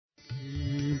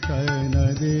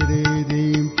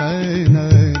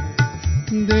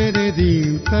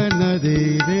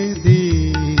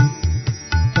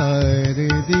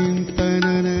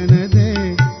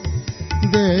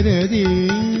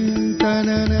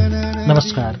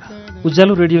नमस्कार।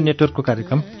 उज्यालो रेडियो नेटवर्कको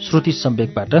कार्यक्रम श्रुति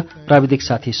सम्वेकबाट प्राविधिक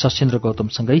साथी सशेन्द्र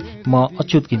गौतमसँगै म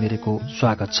अच्युत घिमिरेको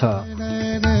स्वागत छ।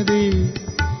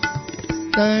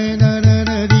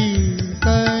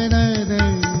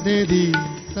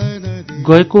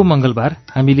 गएको मंगलबार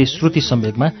हामीले श्रुति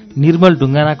सम्वेकमा निर्मल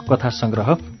ढुङ्गानाको कथा संग्रह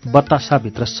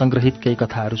बतासाभित्र संग्रहित केही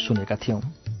कथाहरू सुनेका थियौं।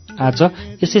 आज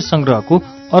यसै संग्रहको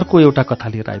अर्को एउटा कथा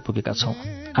लिएर आइपुगेका छौं।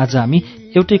 आज हामी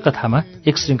एउटै कथामा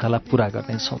एक श्रृङ्खला पूरा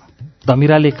गर्नेछौं।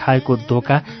 धमिराले खाएको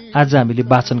धोका आज हामीले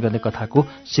वाचन गर्ने कथाको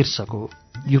शीर्षक हो।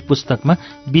 यो पुस्तकमा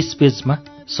 20 पेजमा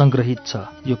संग्रहित छ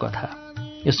यो कथा।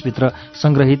 यसभित्र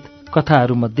संग्रहित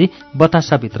कथाहरूमध्ये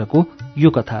बतासाभित्रको यो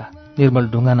कथा निर्मल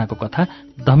ढुङ्गानाको कथा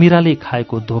धमिराले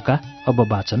खाएको धोका अब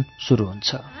वाचन सुरु हुन्छ।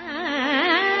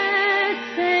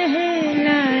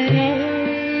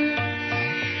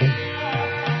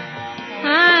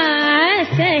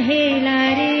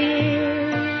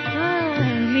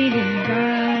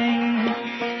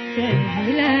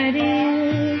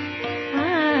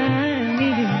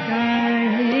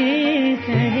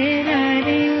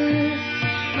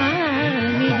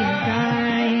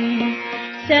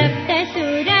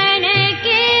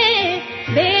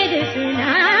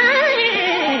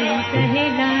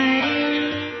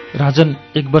 राजन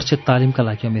 1 वर्ष तालिमका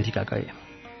लागि अमेरिका गए।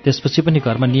 त्यसपछि पनि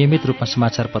घरमा नियमित रूपमा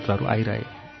समाचार पत्रहरू आइरहे,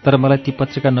 तर मलाई ती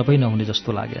पत्रिका नभई नहुने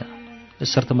जस्तो लाग्यो।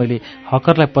 यसर्थ मैले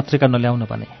हकरलाई पत्रिका नल्याउन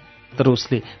भने, तर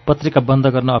उसले पत्रिका बन्द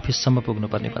गर्न अफिससम्म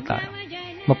पुग्नुपर्ने बतायो।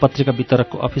 म पत्रिका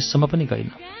वितरकको अफिससम्म पनि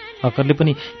गइनँ। हकरले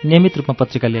पनि नियमित रूपमा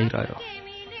पत्रिका ल्याइरह्यो।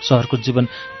 सहरको जीवन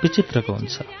विचित्रको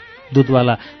हुन्छ।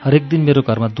 दुधवाला हरेक दिन मेरो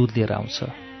घरमा दुध लिएर आउँछ,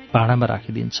 भाँडामा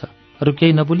राखिदिन्छ, अरू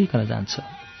केही नबोलिकन जान्छ।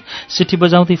 सिठी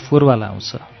बजाउँदै फोहोरवाला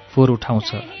आउँछ, फोहोर उठाउँछ,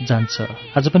 जान्छ।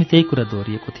 आज पनि त्यही कुरा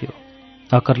दोहोरिएको थियो।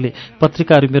 हकरले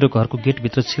पत्रिकाहरू मेरो घरको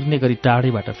गेटभित्र छिर्ने गरी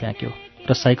टाढैबाट फ्याँक्यो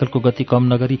र साइकलको गति कम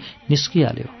नगरी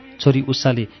निस्किहाल्यो। छोरी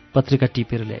उषाले पत्रिका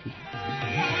टिपेर ल्याई।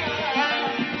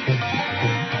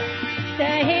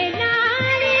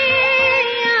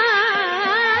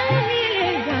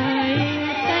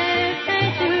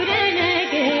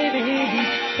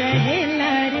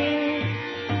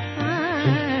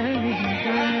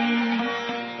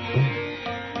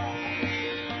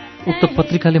 उक्त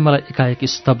पत्रिकाले मलाई एकाएक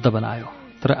स्तब्ध बनायो,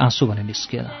 तर आँसु भने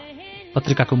निस्किएन।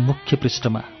 पत्रिकाको मुख्य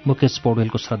पृष्ठमा मुकेश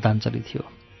पौडेलको श्रद्धाञ्जली थियो।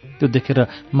 त्यो देखेर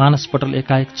मानस पटल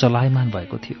एकाएक चलायमान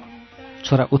भएको थियो।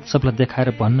 छोरा उत्सवलाई देखाएर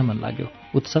भन्न मन लाग्यो,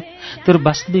 उत्सव तेरो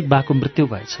वास्तविक बाको मृत्यु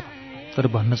भएछ, तर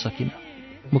भन्न सकिन।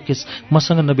 मुकेश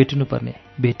मसँग नभेटिनुपर्ने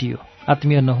भेटियो,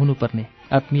 आत्मीय नहुनुपर्ने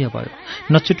आत्मीय भयो,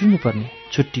 नछुटिनुपर्ने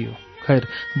छुट्टियो। खैर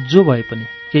जो भए पनि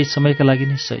केही समयका लागि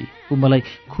नै सही, ऊ मलाई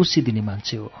खुसी दिने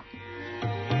मान्छे हो।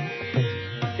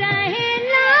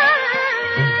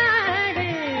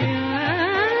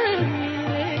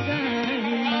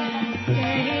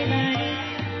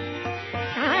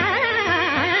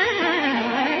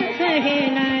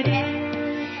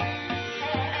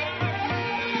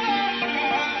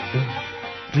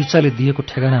 रिचाले दिएको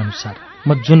ठेगाना अनुसार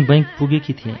म जुन बैंक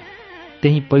पुगेकी थिएँ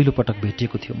त्यही पहिलो पटक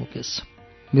भेटिएको थियो मुकेश।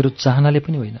 मेरो चाहनाले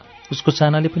पनि होइन, उसको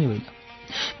चाहनाले पनि होइन,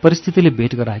 परिस्थितिले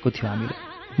भेट गराएको थियो हामीलाई।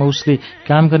 म उसले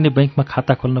काम गर्ने बैंकमा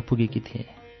खाता खोल्न पुगेकी थिएँ।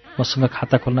 मसँग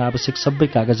खाता खोल्न आवश्यक सबै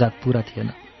कागजात पूरा थिएन,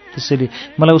 त्यसैले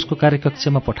मलाई उसको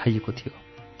कार्यकक्षमा पठाइएको थियो।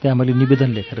 त्यहाँ मैले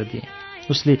निवेदन लेखेर दिएँ।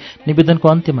 उसले निवेदनको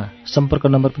अन्त्यमा सम्पर्क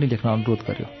नम्बर पनि लेख्न अनुरोध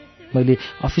गर्यो। मैले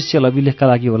अफिसियल अभिलेखका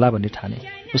लागि होला भन्ने ठाने।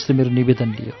 उसले मेरो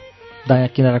निवेदन लियो,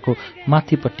 दायाँ किनाराको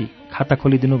माथिपट्टि खाता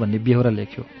खोलिदिनु भन्ने बेहोरा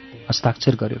लेख्यो,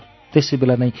 हस्ताक्षर गर्यो। त्यसै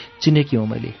बेला नै चिनेकी हुँ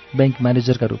मैले बैंक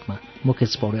म्यानेजरका रूपमा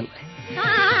मुकेश पौडेललाई।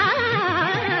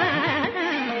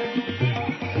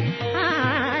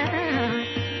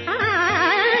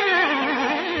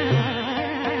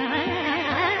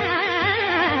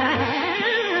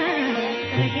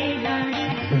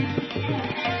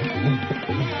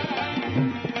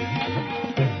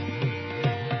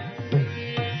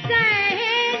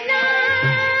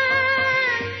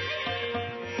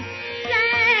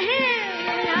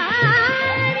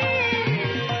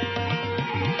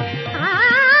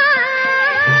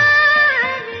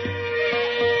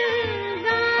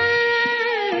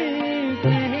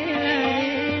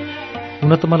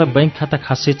 हुन त मलाई बैंक खाता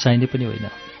खासै चाहिने पनि होइन,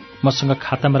 मसँग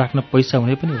खातामा राख्न पैसा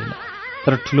हुने पनि होइन,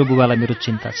 तर ठुलो बुबालाई मेरो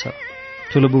चिन्ता छ।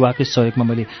 ठुलो बुबाकै सहयोगमा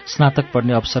मैले स्नातक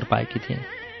पढ्ने अवसर पाएकी थिएँ।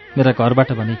 मेरा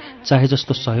घरबाट भने चाहे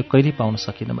जस्तो सहयोग कहिल्यै पाउन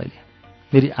सकिनँ मैले।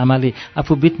 मेरी आमाले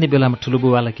आफू बित्ने बेलामा ठुलो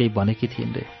बुबालाई केही भनेकी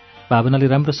थिइन् रे। भावनाले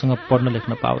राम्रोसँग पढ्न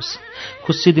लेख्न पाओस्।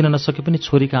 खुसी दिन नसके पनि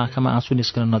छोरीका आँखामा आँसु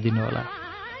निस्कन नदिनु होला।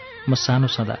 म सानो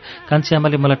सदा कान्छी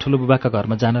आमाले मलाई ठुलो बुबाका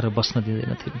घरमा जान र बस्न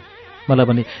दिँदैनथिन्। मलाई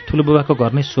भने ठुलो बुबाको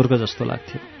घर नै स्वर्ग जस्तो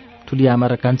लाग्थ्यो। ठुली आमा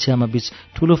र कान्छी आमा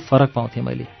बीच ठुलो फरक पाउँथेँ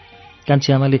मैले।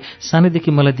 कान्छी आमाले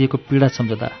सानैदेखि मलाई दिएको पीडा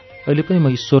सम्झदा अहिले पनि म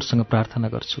ईश्वरसँग प्रार्थना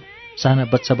गर्छु, साना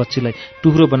बच्चा बच्चीलाई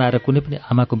टुहुरो बनाएर कुनै पनि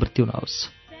आमाको मृत्यु नहोस्।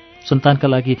 सन्तानका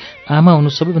लागि आमा हुनु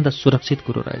सबैभन्दा सुरक्षित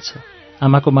कुरो रहेछ।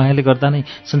 आमाको मायाले गर्दा नै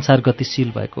संसार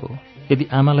गतिशील भएको हो। यदि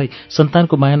आमालाई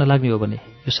सन्तानको माया नलाग्ने हो भने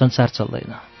यो संसार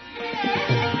चल्दैन।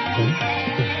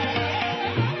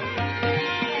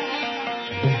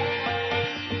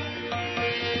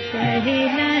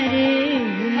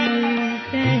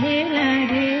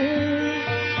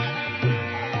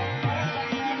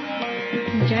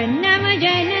 जन्म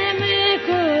जन्म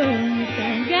को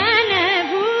संगन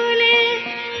भूले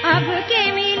अब के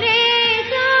मिले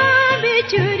तो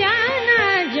बिछुड़ा न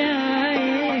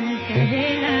जाए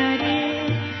कहला रे।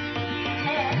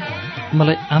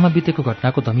 मलाई आमा बितेको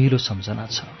घटनाको धमिलो सम्झना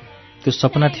छ। त्यो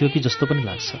सपना थियो कि जस्तो पनि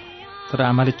लाग्छ। तर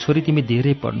आमाले छोरी तिमी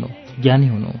धेरै पढ्नु, ज्ञानी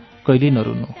हुनु, कहिल्यै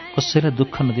नरुनु, कसैलाई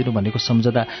दुःख नदिनु भनेको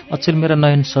सम्झदा अचेल मेरा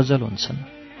नयन सजल हुन्छन्।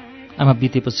 आमा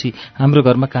बितेपछि हाम्रो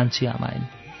घरमा कान्छी आमा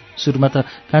आइन्। सुरुमा त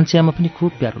कान्छी आमा पनि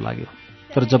खुब प्यारो लाग्यो।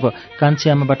 तर जब कान्छी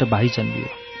आमाबाट भाइ जन्मियो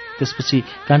त्यसपछि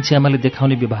कान्छी आमाले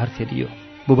देखाउने व्यवहार फेरियो।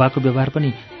 बुबाको व्यवहार पनि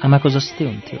आमाको जस्तै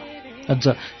हुन्थ्यो। अझ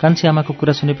कान्छी आमाको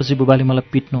कुरा सुनेपछि बुबाले मलाई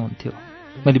पिट्नुहुन्थ्यो।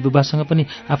 मैले बुबासँग पनि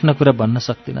आफ्ना कुरा भन्न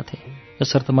सक्दिनथेँ।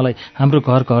 यसर्थ मलाई हाम्रो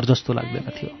घर घर जस्तो लाग्दैन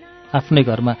थियो। आफ्नै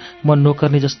घरमा म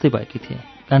नोकर्नी जस्तै भएकी थिएँ।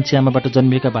 कान्छी आमाबाट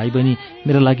जन्मिएका भाइ बहिनी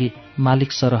मेरो लागि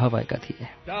मालिक सरह भएका थिए।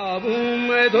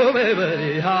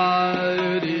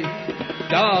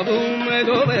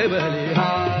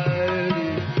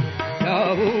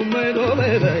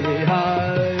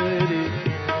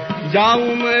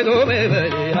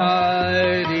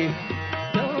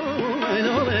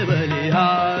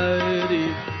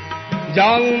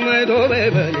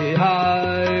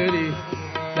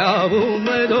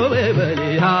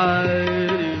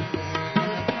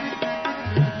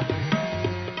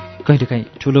 कहिलेकाहीँ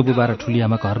ठुलो बुबा र ठुली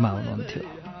आमा घरमा आउनुहुन्थ्यो।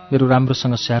 मेरो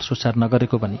राम्रोसँग स्याहार सुसार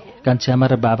नगरेको भनी कान्छी आमा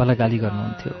र बाबालाई गाली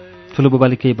गर्नुहुन्थ्यो। ठुलो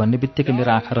बुबाले केही भन्ने बित्तिकै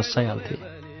मेरो आँखा रसाइहाल्थे।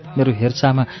 मेरो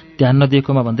हेरचाहमा ध्यान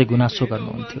नदिएकोमा भन्दै गुनासो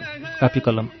गर्नुहुन्थ्यो। कापी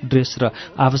कलम, ड्रेस र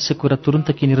आवश्यक कुरा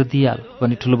तुरुन्त किनेर दिइहाल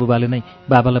भनी ठुलो बुबाले नै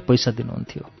बाबालाई पैसा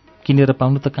दिनुहुन्थ्यो। किनेर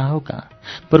पाउनु त कहाँ हो कहाँ,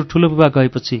 बरु ठुलो बुबा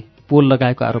गएपछि पोल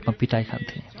लगाएको आरोपमा पिटाइ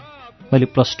खान्थेँ। मैले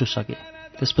 +2 सकेँ।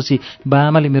 त्यसपछि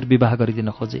बाआमाले मेरो विवाह गरिदिन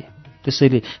खोजे।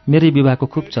 त्यसैले मेरै विवाहको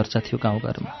खुब चर्चा थियो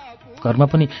गाउँघरमा। घरमा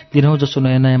पनि दिनहुँ जसो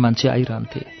नयाँ नयाँ मान्छे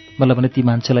आइरहन्थे। मलाई भने ती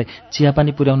मान्छेलाई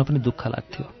चियापानी पुर्याउन पनि दुःख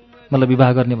लाग्थ्यो। मलाई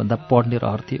विवाह गर्ने भन्दा पढ्ने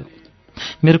रहर थियो।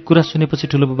 मेरो कुरा सुनेपछि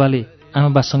ठुलो बुबाले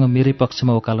आमाबासँग मेरै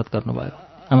पक्षमा वकालत गर्नुभयो।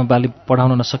 आमाबाले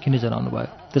पढाउन नसकिने जनाउनु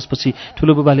भयो। त्यसपछि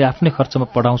ठुलो बुबाले आफ्नै खर्चमा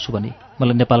पढाउँछु भनी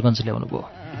मलाई नेपालगञ्ज ल्याउनु भयो।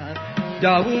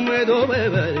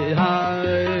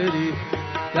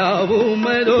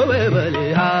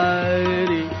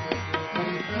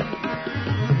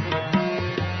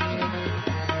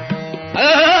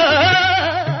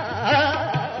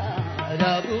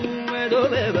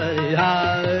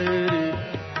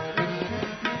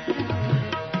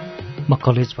 म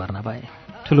कलेज भर्ना भएँ।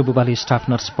 ठुलो बुबाले स्टाफ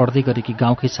नर्स पढ्दै गरेकी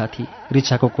गाउँकै साथी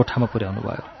रिचाको कोठामा पुर्याउनु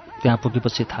भयो। त्यहाँ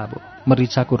पुगेपछि थाहा भयो म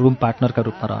रिचाको रुम पार्टनरका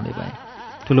रूपमा रहने भएँ।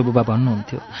 ठुलो बुबा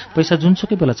भन्नुहुन्थ्यो, पैसा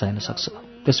जुनसुकै बेला चाहिन सक्छ,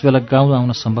 त्यसबेला गाउँ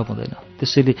आउन सम्भव हुँदैन।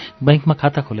 त्यसैले बैंकमा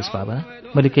खाता खोलेस् बाबा,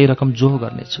 मैले केही रकम जोहो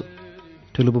गर्नेछु।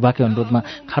 ठुलो बुबाकै अनुरोधमा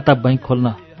खाता बैंक खोल्न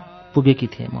पुगेकी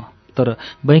थिएँ म। तर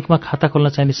बैंकमा खाता खोल्न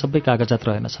चाहिने सबै कागजात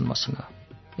रहेनछन् मसँग।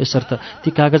 यसर्थ ती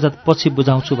कागजात पछि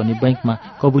बुझाउँछु भनी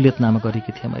बैंकमा कबुलियतनामा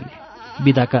गरेकी थिएँ मैले।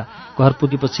 बिदाका घर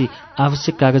पुगेपछि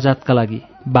आवश्यक कागजातका लागि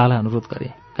बाला अनुरोध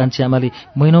गरेँ। कान्छी आमाले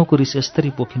महिनौको रिस यस्तरी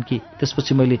पोखिन् कि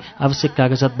त्यसपछि मैले आवश्यक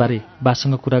कागजातबारे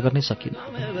बासँग कुरा गर्नै सकिनँ।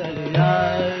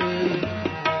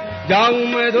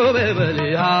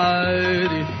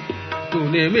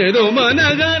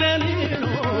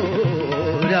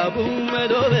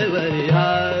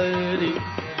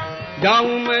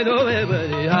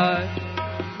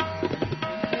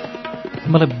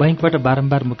 मलाई बैंकबाट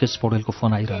बारम्बार मुकेश पौडेलको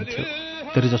फोन आइरहन्थ्यो।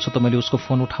 धेरै जसो त मैले उसको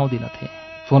फोन उठाउँदिनथेँ।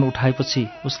 फोन उठाएपछि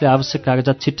उसले आवश्यक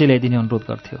कागजात छिट्टै ल्याइदिने अनुरोध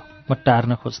गर्थ्यो। म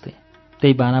टार्न खोज्थेँ।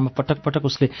 त्यही बानामा पटक पटक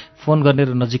उसले फोन गर्ने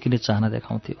र नजिकिने चाहना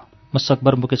देखाउँथ्यो। म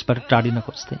सकभर मुकेशबाट टाढिन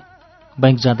खोज्थेँ।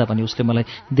 बैंक जाँदा पनि उसले मलाई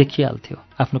देखिहाल्थ्यो।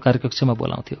 आफ्नो कार्यकक्षमा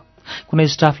बोलाउँथ्यो। कुनै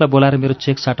स्टाफलाई बोलाएर मेरो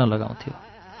चेक साट्न लगाउँथ्यो।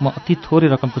 म अति थोरै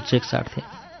रकमको चेक साट्थेँ।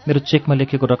 मेरो चेकमा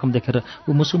लेखेको रकम देखेर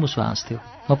ऊ मुसु मुसु हाँस्थ्यो।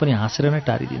 म पनि हाँसेर नै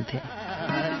टारिदिन्थेँ।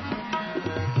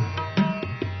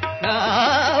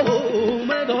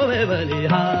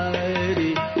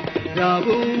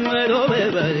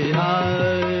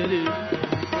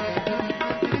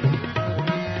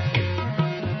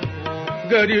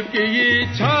 गरीब की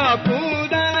इच्छा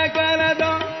पूरा कर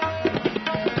दो,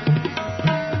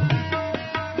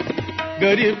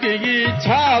 गरीब की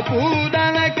इच्छा पूरा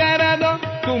कर दो,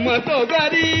 तुम तो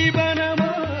गरीब न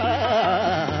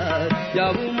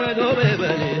जाऊं मैं धोबे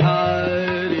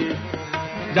बलिहारी,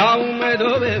 जाऊं मैं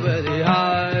धोबे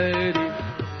बलिहारी।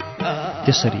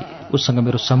 त्यसरी उसँग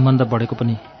मेरो सम्बन्ध बढेको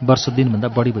पनि वर्ष दिनभन्दा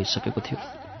बढी भइसकेको थियो।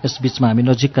 यसबीचमा हामी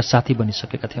नजिकका साथी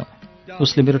बनिसकेका थियौँ।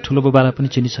 उसले मेरो ठुलो बुबालाई पनि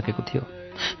चिनिसकेको थियो,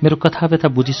 मेरो कथाव्यथा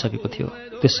बुझिसकेको थियो।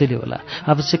 त्यसैले होला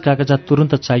आवश्यक कागजात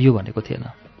तुरुन्त चाहियो भनेको थिएन।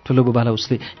 ठुलो बुबालाई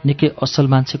उसले निकै असल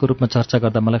मान्छेको रूपमा चर्चा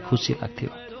गर्दा मलाई खुसी लाग्थ्यो।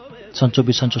 सन्चो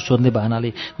बिसन्चो सोध्ने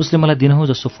बहानाले उसले मलाई दिनहुँ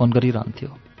जसो फोन गरिरहन्थ्यो।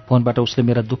 फोनबाट उसले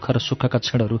मेरा दुःख र सुखका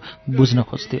क्षणहरू बुझ्न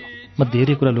खोज्थ्यो। म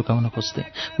धेरै कुरा लुकाउन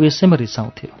खोज्थेँ। ऊ यसैमा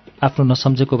रिसाउँथ्यो, आफ्नो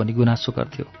नसम्झेको भनी गुनासो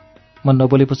गर्थ्यो। म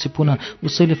नबोलेपछि पुनः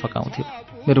उसैले फकाउँथ्यो।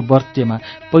 मेरो बर्थडेमा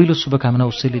पहिलो शुभकामना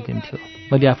उसैले दिन्थ्यो।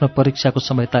 मैले आफ्नो परीक्षाको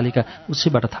समय तालिका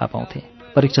उसैबाट थाहा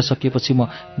पाउँथेँ। परीक्षा सकिएपछि म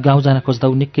गाउँ जान खोज्दा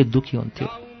ऊ निकै दुःखी हुन्थ्यो।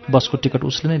 बसको टिकट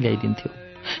उसले नै ल्याइदिन्थ्यो।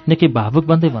 निकै भावुक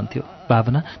बन्दै भन्थ्यो,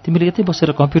 भावना तिमीले यतै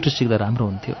बसेर कम्प्युटर सिक्दा राम्रो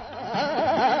हुन्थ्यो।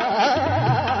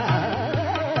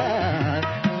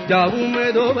 जाऊं मैं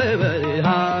धोबे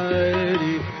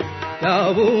बलिहारी,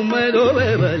 जाऊं मैं धोबे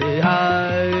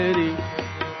बलिहारी।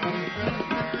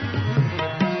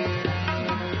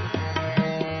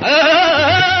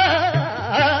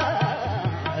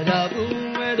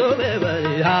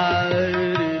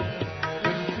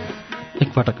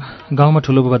 एकपटक गाउँमा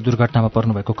ठुलो बुबा दुर्घटनामा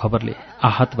पर्नुभएको खबरले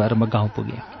आहत भएर म गाउँ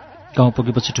पुगेँ। गाउँ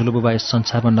पुगेपछि ठुलो बुबा यस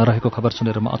संसारमा नरहेको खबर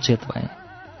सुनेर म अचेत भएँ।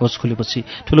 होस खुलेपछि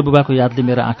ठुलो बुबाको यादले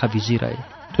मेरा आँखा भिजिरहे।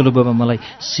 ठुलो बुबा मलाई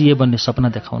सिए बन्ने सपना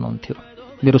देखाउनुहुन्थ्यो।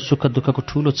 मेरो सुख दुःखको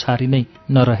ठूलो छारी नै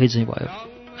नरहे झैँ भयो।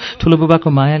 ठुलो बुबाको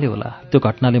मायाले होला त्यो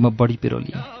घटनाले म बढी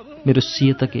पिरोलिएँ। मेरो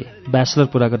सिए त के, ब्याचलर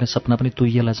पुरा गर्ने सपना पनि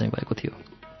तुइएला झैँ भएको थियो।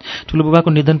 ठुलो बुबाको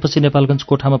निधनपछि नेपालगञ्ज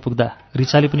कोठामा पुग्दा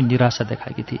रिचाले पनि निराशा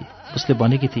देखाएकी थिए। उसले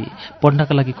भनेकी थिए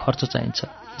पढ्नका लागि खर्च चाहिन्छ,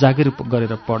 जागिर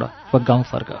गरेर पढ वा गाउँ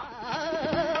फर्क।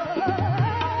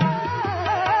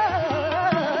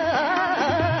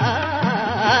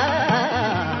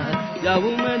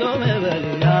 जाऊं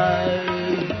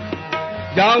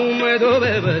मैं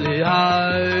धोबे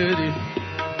बलिहारी,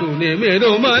 तूने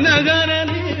मेरो मन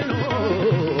गरली हो।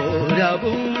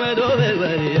 जाऊं मैं धोबे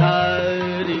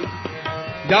बलिहारी,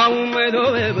 जाऊं मैं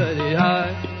धोबे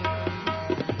बलिहारी।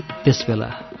 त्यसबेला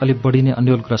अलि बढी नै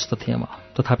अन्योलग्रस्त थिएँ म।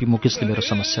 तथापि मुकेशले मेरो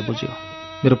समस्या बुझ्यो।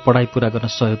 मेरो पढाइ पूरा गर्न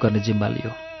सहयोग गर्ने जिम्मा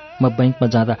लियो। म बैंकमा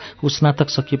जाँदा ऊ स्नातक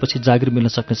सकिएपछि जागिर मिल्न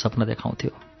सक्ने सपना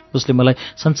देखाउँथ्यो। उसले मलाई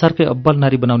संसारकै अब्बल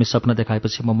नारी बनाउने सपना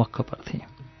देखाएपछि म मक्ख पर्थेँ।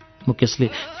 मुकेशले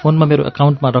फोनमा मेरो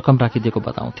एकाउन्टमा रकम राखिदिएको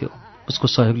बताउँथ्यो। उसको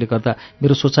सहयोगले गर्दा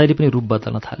मेरो सोचाइले पनि रूप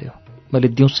बदल्न थाल्यो। मैले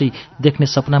दिउँसै देख्ने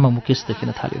सपनामा मुकेश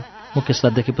देखिन थाल्यो।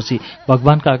 मुकेशलाई देखेपछि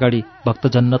भगवानका अगाडि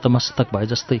भक्तजन नतमस्तक भए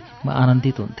जस्तै म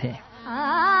आनन्दित हुन्थेँ।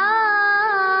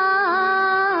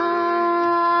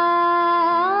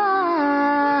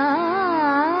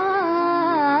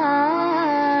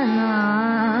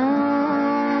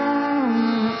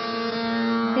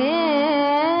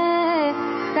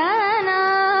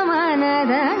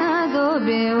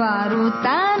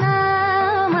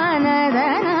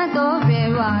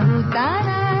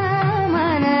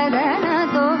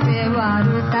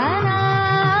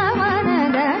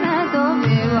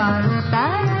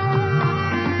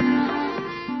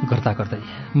 गर्दा गर्दै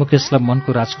मुकेशलाई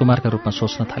मनको राजकुमारका रूपमा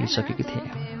सोच्न थालिसकेकी थिएँ।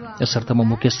 यसर्थ म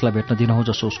मुकेशलाई भेट्न दिनहुँ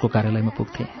जसो उसको कार्यालयमा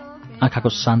पुग्थेँ। आँखाको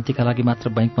शान्तिका लागि मात्र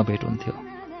बैंकमा भेट हुन्थ्यो।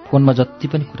 फोनमा जति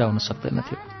पनि कुरा हुन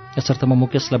सक्दैनथ्यो। यसर्थ म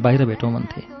मुकेशलाई बाहिर भेटौँ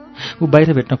भन्थेँ। ऊ बाहिर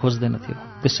भेट्न खोज्दैनथ्यो।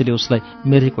 त्यसैले उसलाई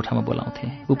मेरै कोठामा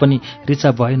बोलाउँथेँ। ऊ पनि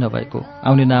रिचा भए नभएको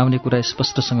आउने नआउने कुरा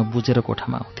स्पष्टसँग बुझेर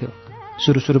कोठामा आउँथ्यो।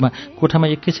 सुरुमा कोठामा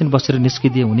एकैछिन बसेर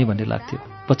निस्किदिए हुने भन्ने लाग्थ्यो।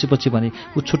 पछि भने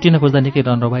ऊ छुट्टिन खोज्दा निकै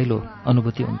रमाइलो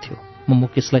अनुभूति हुन्थ्यो। म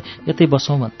मुकेशलाई यतै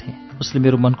बसौँ भन्थेँ। उसले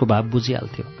मेरो मनको भाव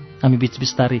बुझिहाल्थ्यो। हामी बीच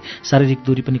बिस्तारै शारीरिक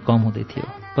दूरी पनि कम हुँदै थियो।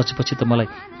 पछि त मलाई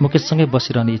मुकेशसँगै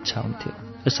बसिरहने इच्छा हुन्थ्यो।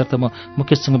 यसर्थ म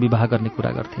मुकेशसँग विवाह गर्ने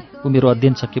कुरा गर्थेँ। ऊ मेरो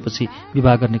अध्ययन सकिएपछि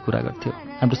विवाह गर्ने कुरा गर्थ्यो।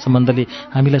 हाम्रो सम्बन्धले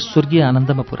हामीलाई स्वर्गीय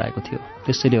आनन्दमा पुर्याएको थियो।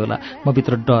 त्यसैले होला म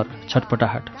भित्र डर,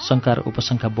 छटपटाहट, शङ्का र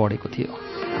उपशङ्का बढेको थियो।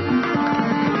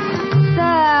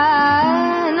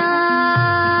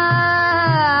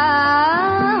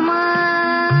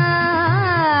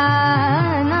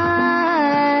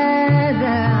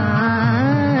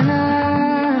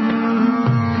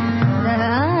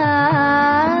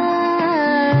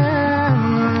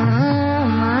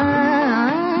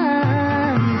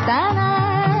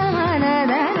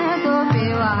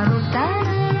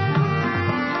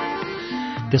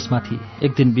 त्यसमाथि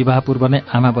एक दिन विवाह पूर्व नै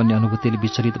आमा बन्ने अनुभूतिले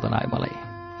विचलित बनायो मलाई।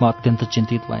 म अत्यन्त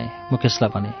चिन्तित भएँ। मुकेशलाई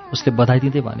भने। उसले बधाई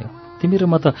दिँदै भन्यो, तिमी र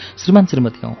म त श्रीमान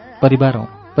श्रीमती हौ, परिवार हौ।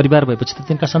 परिवार भएपछि त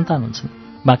तिनका सन्तान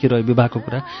हुन्छन्। बाँकी रह्यो विवाहको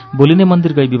कुरा, भोलि नै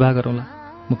मन्दिर गई विवाह गरौँला।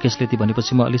 मुकेशले ती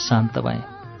भनेपछि म अलि शान्त भएँ।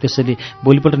 त्यसैले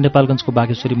भोलिपल्ट नेपालगञ्जको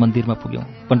बागेश्वरी मन्दिरमा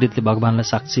पुग्यौँ। पण्डितले भगवानलाई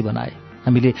साक्षी बनाए।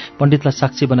 हामीले पण्डितलाई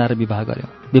साक्षी बनाएर विवाह गऱ्यौँ।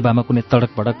 विवाहमा कुनै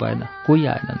तडक भडक भएन, कोही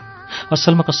आएनन्।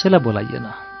 असलमा कसैलाई बोलाइएन।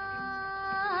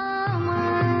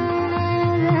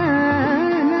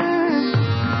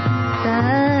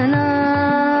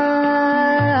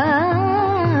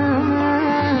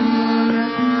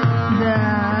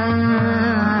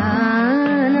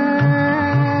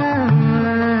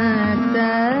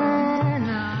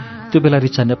 त्यो बेला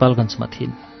रिचा नेपालगञ्जमा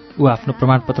थिइन्। ऊ आफ्नो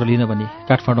प्रमाणपत्र लिन भनी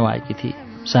काठमाडौँ आएकी थिए।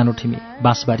 सानो ठिमी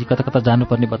बाँसबारी कता कता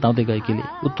जानुपर्ने बताउँदै गएकीले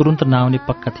ऊ तुरुन्त नआउने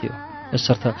पक्का थियो।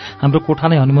 यसर्थ हाम्रो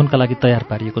कोठा नै हनिमुनका लागि तयार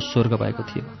पारिएको स्वर्ग भएको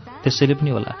थियो। त्यसैले पनि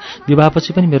होला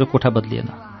विवाहपछि पनि मेरो कोठा बदलिएन।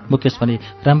 मुकेश भने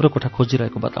राम्रो कोठा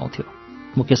खोजिरहेको बताउँथ्यो।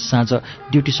 मुकेश साँझ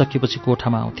ड्युटी सकिएपछि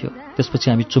कोठामा आउँथ्यो। त्यसपछि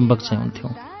हामी चुम्बक चाहिँ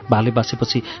हुन्थ्यौँ। भाले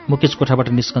बासेपछि मुकेश कोठाबाट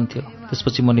निस्कन्थ्यो।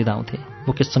 त्यसपछि म निदाउँथेँ।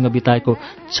 मुकेशसँग बिताएको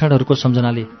क्षणहरूको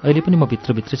सम्झनाले अहिले पनि म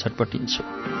भित्रभित्रै छटपटिन्छु।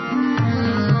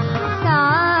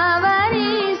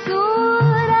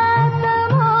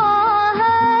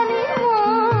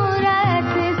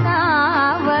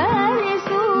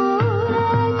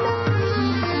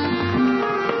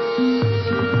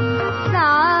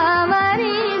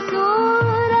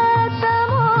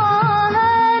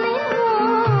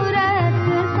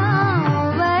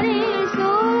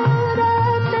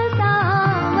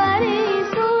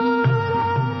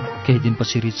 केही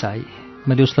दिनपछि रिचा आई।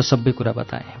 मैले उसलाई सबै कुरा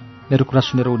बताएँ। मेरो कुरा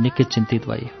सुनेर ऊ निकै चिन्तित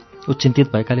भए। ऊ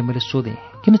चिन्तित भएकाले मैले सोधेँ,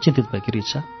 किन चिन्तित भएकी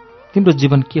रिचा? तिम्रो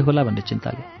जीवन के होला भन्ने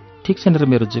चिन्ताले। ठिक छैन र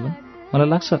मेरो जीवन? मलाई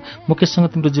लाग्छ मुकेशसँग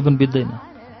तिम्रो जीवन बित्दैन।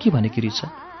 के भनेकी रिचा?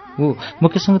 हो,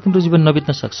 मुकेशसँग तिम्रो जीवन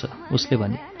नबित्न सक्छ। उसले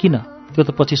भने, किन? त्यो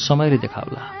त पछि समयले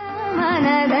देखाउला।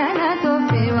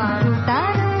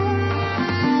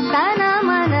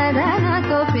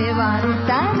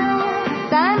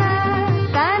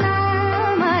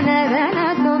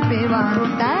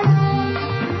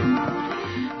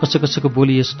 कसैको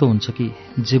बोली यस्तो हुन्छ कि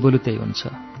जे बोल्यो त्यही हुन्छ।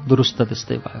 दुरुस्त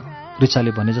त्यस्तै भयो।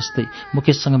 रिचाले भने जस्तै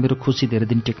मुकेशसँग मेरो खुसी धेरै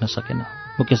दिन टेक्न सकेन।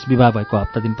 मुकेश विवाह भएको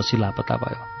हप्ता दिनपछि लापता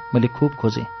भयो। मैले खुब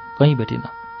खोजेँ, कहीँ भेटिनँ।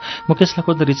 मुकेशलाई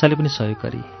खोज्दा रिचाले पनि सहयोग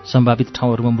गरी। सम्भावित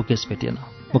ठाउँहरूमा मुकेश भेटिएन।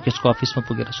 मुकेशको अफिसमा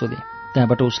पुगेर सोधेँ।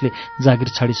 त्यहाँबाट उसले जागिर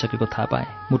छाडिसकेको थाहा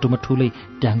पाएँ। मुटुमा ठुलै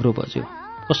ढ्याङ्ग्रो बज्यो।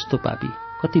 कस्तो पापी,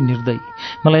 कति निर्दयी।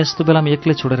 मलाई यस्तो बेलामा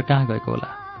एक्लै छोडेर कहाँ गएको होला?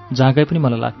 जहाँ गए पनि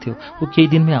मलाई लाग्थ्यो ऊ केही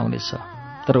दिनमै आउनेछ।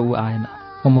 तर ऊ आएन।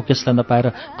 म मुकेशलाई नपाएर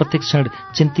प्रत्येक क्षण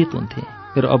चिन्तित हुन्थेँ।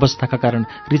 मेरो अवस्थाका कारण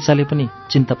रिचाले पनि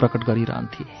चिन्ता प्रकट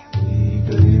गरिरहन्थे।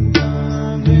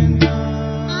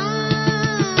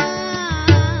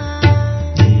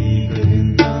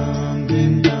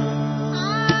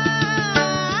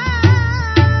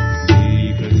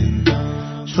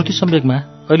 श्रुति सम्वेगमा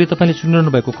अहिले तपाईँले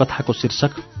सुनिरहनु भएको कथाको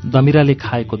शीर्षक दमिराले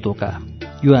खाएको धोका।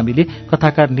 यो हामीले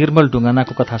कथाकार निर्मल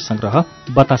ढुङ्गानाको कथा संग्रह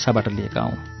बतासाबाट लिएका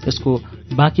हौं। यसको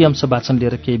बाँकी अंश वाचन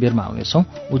लिएर केही बेरमा आउनेछौं।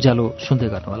 उज्यालो सुन्दै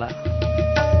गर्नुहोला।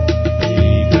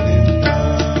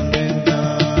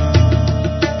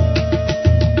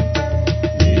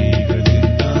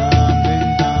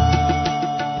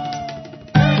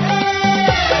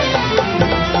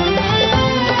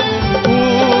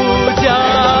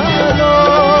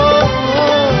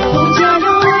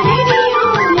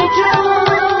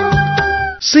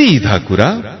 सीधा कुरा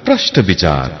प्रश्न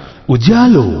विचार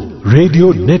उज्यालो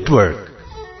रेडियो नेटवर्क।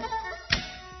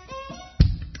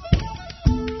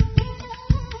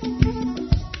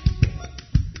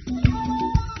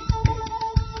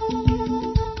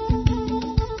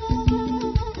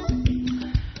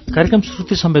 कार्यक्रम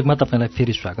श्रुति सम्वेगमा तपाईंलाई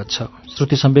फेरि स्वागत छ।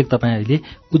 श्रुति सम्वेग तपाईं अहिले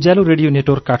उज्यालो रेडियो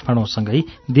नेटवर्क काठमाडौँसँगै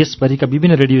देशभरिका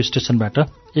विभिन्न रेडियो स्टेशनबाट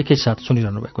एकैसाथ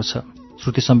सुनिरहनु भएको छ।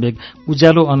 श्रुति सम्वेग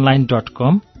उज्यालो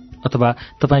online.com अथवा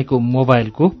तपाईको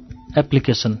मोबाइलको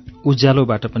एप्लिकेशन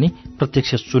उज्यालोबाट पनि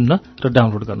प्रत्यक्ष सुन्न र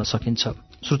डाउनलोड गर्न सकिन्छ।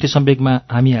 श्रुति सम्वेगमा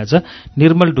हामी आज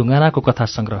निर्मल ढुङ्गानाको कथा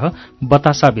संग्रह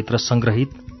बतासाभित्र संग्रहित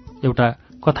एउटा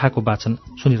कथाको वाचन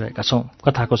सुनिरहेका छौं।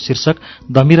 कथाको शीर्षक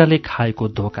दमिराले खाएको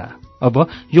धोका। अब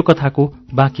यो कथाको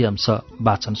बाँकी अंश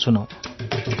वाचन सुनौं।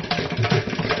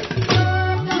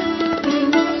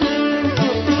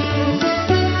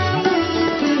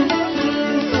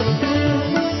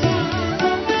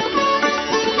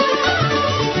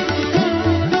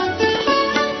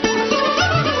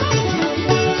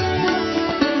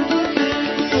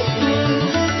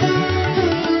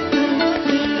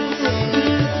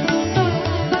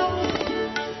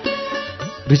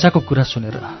 रिचाको कुरा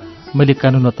सुनेर मैले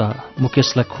कानूनतः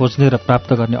मुकेशलाई खोज्ने र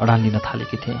प्राप्त गर्ने अडान लिन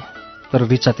थालेकी थिएँ। तर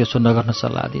रिचा त्यसो नगर्न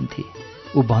सल्लाह दिन्थे।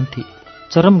 ऊ भन्थे,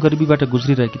 चरम गरिबीबाट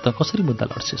गुज्रिरहेकी त कसरी मुद्दा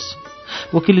लड्छेस्?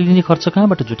 वकिलले लिने खर्च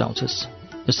कहाँबाट जुटाउँछेस्?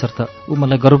 यसर्थ ऊ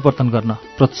मलाई गर्भवर्तन गर्न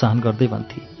प्रोत्साहन गर्दै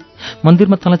भन्थे,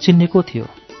 मन्दिरमा तँलाई चिन्ने को थियो?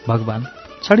 भगवान।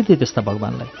 छाडिदिए त्यस्ता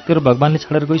भगवानलाई, तेरो भगवानले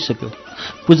छाडेर गइसक्यो।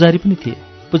 पुजारी पनि थिए,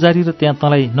 पुजारी र त्यहाँ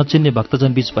तँलाई नचिन्ने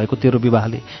भक्तजन बीच भएको तेरो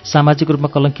विवाहले सामाजिक रूपमा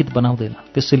कलङ्कित बनाउँदैन,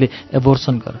 त्यसैले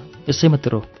एबोर्सन गर, यसैमा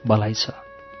तेरो भलाइ छ।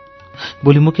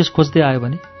 भोलि मुकेश खोज्दै आयो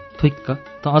भने थुइक्क,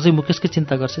 त अझै मुकेशकै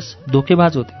चिन्ता गर्छेस्?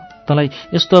 धोकेबाज हो त्यो, तँलाई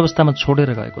यस्तो अवस्थामा छोडेर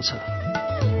गएको छ।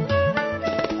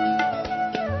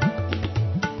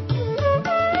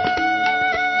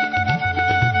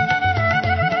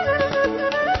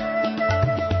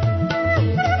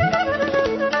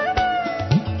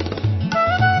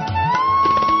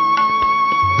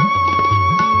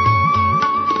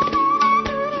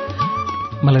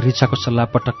 मलाई रिचाको सल्लाह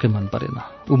पटक्कै मन परेन।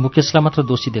 ऊ मुकेशलाई मात्र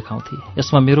दोषी देखाउँथे,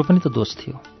 यसमा मेरो पनि त दोष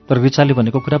थियो। तर रिचाले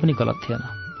भनेको कुरा पनि गलत थिएन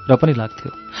र पनि लाग्थ्यो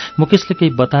मुकेशले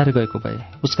केही बताएर गएको भए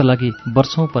उसका लागि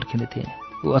वर्षौं पर्खिने थिए।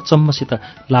 ऊ अचम्मसित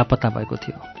लापता भएको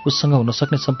थियो। उससँग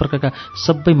हुनसक्ने सम्पर्कका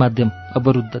सबै माध्यम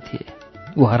अवरुद्ध थिए।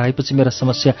 ऊ हराएपछि मेरा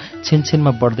समस्या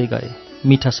छिनछिनमा बढ्दै गए।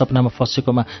 मिठा सपनामा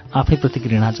फसेकोमा आफैप्रति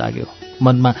घृणा जाग्यो।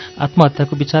 मनमा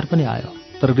आत्महत्याको विचार पनि आयो।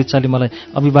 तर रिचाले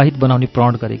मलाई अविवाहित बनाउने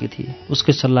प्रण गरेकी थिए।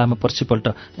 उसकै सल्लाहमा पर्सिपल्ट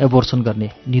एबोर्सन गर्ने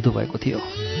निधो भएको थियो।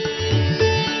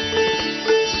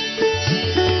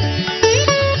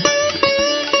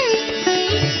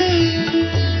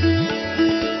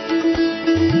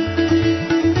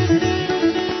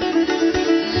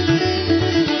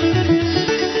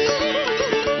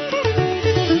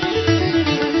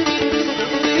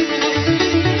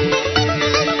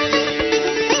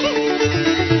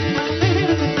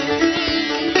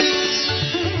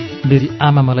 मेरी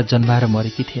आमा मलाई जन्माएर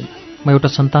मरेकी थिएन। म एउटा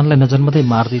सन्तानलाई नजन्मदै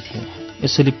मार्दै थिएँ।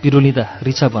 यसैले पिरो लिँदा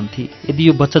रिचा भन्थे, यदि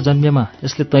यो बच्चा जन्मिएमा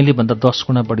यसले तैँले भन्दा 10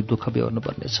 गुणा बढी दुःख बेहोर्नु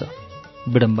पर्नेछ।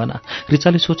 विडम्बना।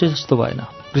 रिचाले सोचे जस्तो भएन।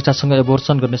 रिचासँग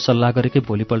एबोर्सन गर्ने सल्लाह गरेकै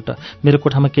भोलिपल्ट मेरो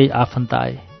कोठामा केही आफन्त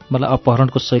आए। मलाई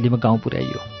अपहरणको शैलीमा गाउँ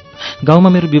पुर्याइयो। गाउँमा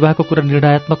मेरो विवाहको कुरा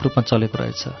निर्णयात्मक रूपमा चलेको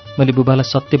रहेछ। मैले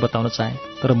बुबालाई सत्य बताउन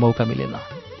चाहेँ, तर मौका मिलेन।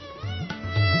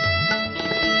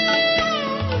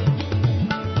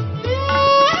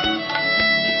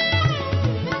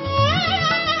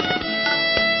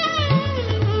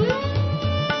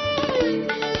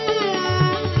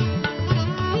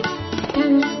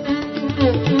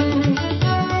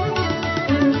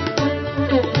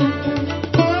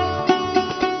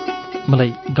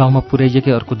 मलाई गाउँमा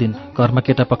पुर्याइएकै अर्को दिन घरमा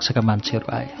केटा पक्षका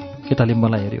मान्छेहरू आए। केटाले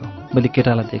मलाई हेऱ्यो। मैले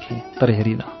केटालाई देखेँ, तर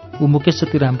हेरिनँ। ऊ मुकेश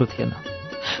जति राम्रो थिएन।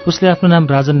 उसले आफ्नो नाम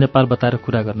राजन नेपाल बताएर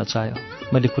कुरा गर्न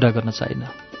चाह्यो। मैले कुरा गर्न चाहिनँ।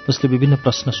 उसले विभिन्न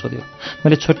प्रश्न सोध्यो।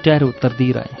 मैले छोट्याएर उत्तर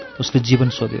दिइरहेँ। उसले जीवन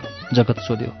सोध्यो, जगत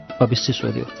सोध्यो, भविष्य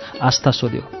सोध्यो, आस्था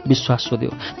सोध्यो, विश्वास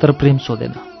सोध्यो, तर प्रेम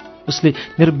सोधेन। उसले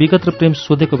मेरो विगत र प्रेम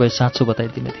सोधेको भए साँचो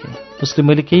बताइदिने थिएँ। उसले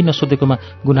मैले केही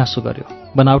नसोधेकोमा गुनासो गर्यो।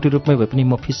 बनावटी रूपमै भए पनि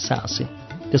म फिस्सा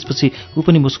हाँसेँ। त्यसपछि ऊ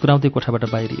पनि मुस्कुराउँदै कोठाबाट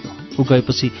बाहिरियो। ऊ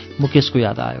गएपछि मुकेशको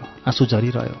याद आयो। आँसु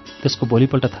झरिरह्यो। त्यसको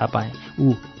भोलिपल्ट थाहा पाएँ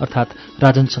ऊ अर्थात्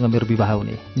राजनसँग मेरो विवाह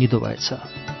हुने निधो भएछ।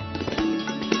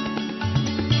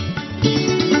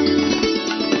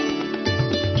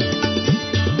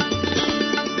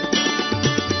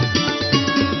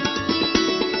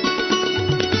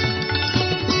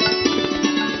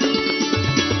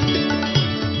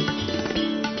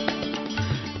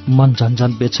 मन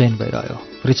झन्झन बेचैन भइरह्यो।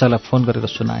 रिचालाई फोन गरेर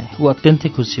सुनाएँ। ऊ अत्यन्तै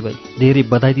खुसी भई धेरै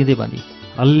बधाई दिँदै भनी,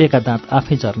 हल्लिएका दाँत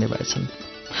आफै झर्ने भएछन्।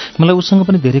 मलाई उसँग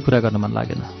पनि धेरै कुरा गर्न मन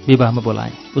लागेन। विवाहमा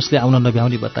बोलाएँ। उसले आउन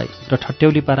नभ्याउने बताई र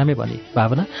ठट्यौली पारामै भने,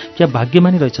 भावना क्या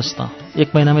भाग्यमानी रहेछस् त,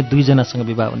 1 महिनामै 2 जनासँग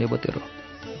विवाह हुने भयो तेरो।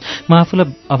 म आफूलाई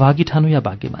अभागी ठानु या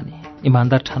भाग्यमानी,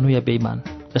 इमान्दार ठानु या बेइमान,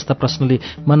 यस्ता प्रश्नले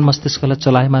मन मस्तिष्कलाई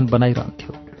चलायमान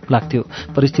बनाइरहन्थ्यो। लाग्थ्यो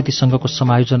परिस्थितिसँगको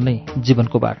समायोजन नै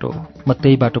जीवनको बाटो हो। म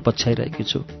त्यही बाटो पछ्याइरहेकी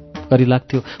छु। गरी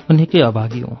लाग्थ्यो म निकै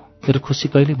अभागी हुँ। मेरो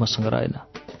खुसी कहिल्यै मसँग रहेन।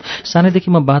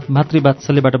 सानैदेखि म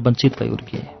मातृवात्सल्यबाट वञ्चित भई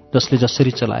हुर्किएँ। जसले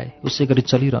जसरी चलाए उसै गरी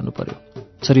चलिरहनु पर्यो।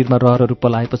 शरीरमा रहरहरू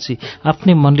पलाएपछि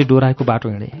आफ्नै मनले डोराएको बाटो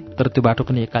हिँडेँ, तर त्यो बाटो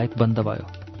पनि एकाएक बन्द भयो।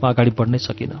 म अगाडि बढ्नै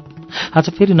सकिनँ। आज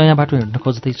फेरि नयाँ बाटो हिँड्न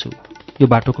खोज्दैछु। यो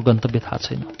बाटोको गन्तव्य थाहा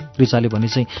छैन। रिचाले भने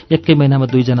चाहिँ 1 महिनामा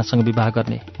 2 जनासँग विवाह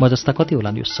गर्ने म जस्ता कति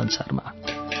होलान् यो संसारमा।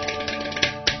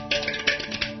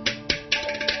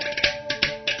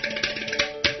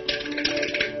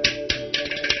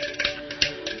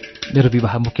 मेरो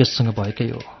विवाह मुकेशसँग भएकै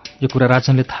हो। यो कुरा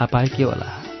राजनले थाहा पाए के होला।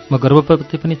 म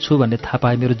गर्भवती पनि छु भन्ने थाहा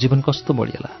पाए मेरो जीवन कस्तो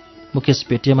मोडिएला। मुकेश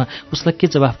भेटिएमा उसलाई के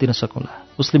जवाफ दिन सकौँला।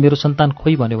 उसले मेरो सन्तान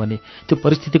खोइ भन्यो भने त्यो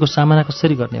परिस्थितिको सामना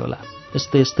कसरी गर्ने होला।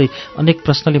 यस्तै यस्तै अनेक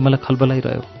प्रश्नले मलाई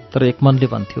खलबलाइरह्यो। तर एक मनले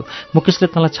भन्थ्यो मुकेशले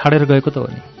तँलाई छाडेर गएको त हो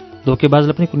नि,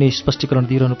 धोकेबाजलाई पनि कुनै स्पष्टीकरण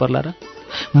दिइरहनु पर्ला र।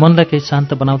 मनलाई केही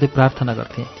शान्त बनाउँदै प्रार्थना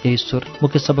गर्थेँ, हे ईश्वर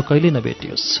मुकेश अब कहिल्यै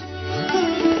नभेटियोस्।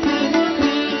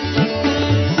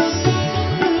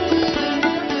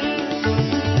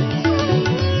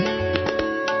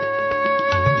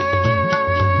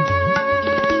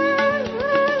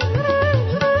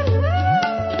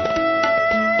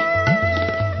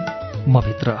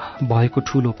 भित्र भएको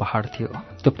ठूलो पहाड थियो।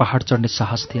 त्यो पहाड चढ्ने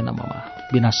साहस थिएन ममा।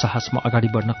 बिना साहस म अगाडि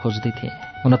बढ्न खोज्दै थिएँ।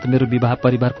 हुन त मेरो विवाह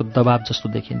परिवारको दबाब जस्तो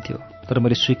देखिन्थ्यो, तर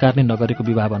मैले स्वीकार नै नगरेको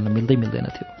विवाह भन्न मिल्दैन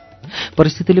थियो।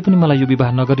 परिस्थितिले पनि मलाई यो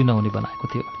विवाह नगरी नहुने बनाएको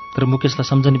थियो। तर मुकेशलाई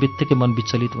सम्झने बित्तिकै मन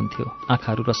विचलित हुन्थ्यो,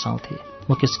 आँखाहरू रसाउँथे।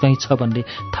 मुकेश कहीँ छ भन्ने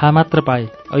थाहा मात्र पाए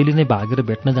अहिले नै भागेर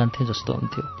भेट्न जान्थे जस्तो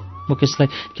हुन्थ्यो। मुकेशलाई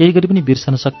केही गरी पनि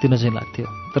बिर्सन सक्दिनँ झैँ लाग्थ्यो,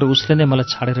 तर उसले नै मलाई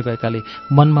छाडेर गएकाले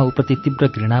मनमा उप्रति तीव्र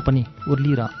घृणा पनि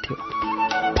उर्लिरहन्थ्यो।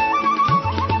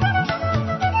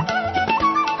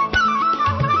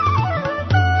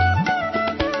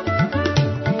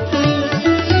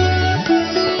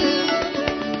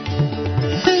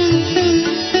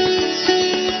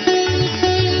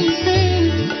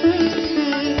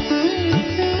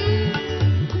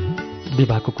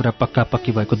 विवाहको कुरा पक्का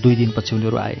पक्की भएको 2 दिनपछि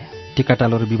उनीहरू आए।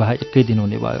 टिकाटालो र विवाह एकै दिन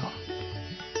हुने भयो।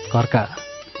 घरका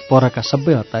परका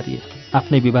सबै हतारिए।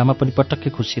 आफ्नै विवाहमा पनि पटक्कै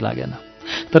खुसी लागेन।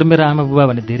 तर मेरा आमा बुबा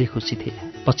भने धेरै खुसी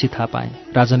थिए। पछि थाहा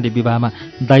पाएँ राजनले विवाहमा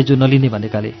दाइजो नलिने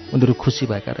भनेकाले उनीहरू खुसी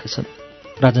भएका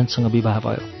रहेछन्। राजनसँग विवाह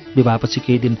भयो। विवाहपछि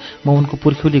केही दिन म उनको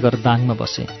पुर्ख्यौली गरेर दाङमा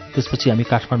बसेँ। त्यसपछि हामी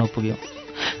काठमाडौँ पुग्यौँ।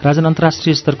 राजन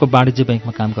अन्तर्राष्ट्रिय स्तरको वाणिज्य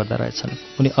बैंकमा काम गर्दा रहेछन्।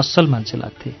 उनी असल मान्छे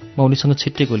लाग्थे। म उनीसँग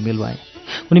छिट्टै घुलमिल भएँ।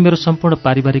 उनी मेरो सम्पूर्ण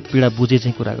पारिवारिक पीडा बुझे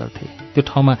चाहिँ कुरा गर्थे। त्यो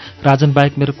ठाउँमा राजन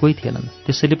बाहेक मेरो कोही थिएनन्।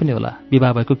 त्यसैले पनि होला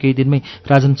विवाह भएको केही दिनमै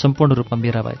राजन सम्पूर्ण रूपमा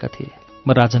मेरा भएका थिए। म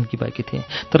राजनकी भएकी थिएँ,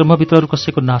 तर म भित्र अरू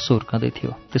कसैको नासो हुर्काउँदै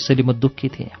थियो। त्यसैले म दुःखी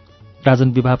थिएँ।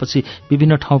 राजन विवाहपछि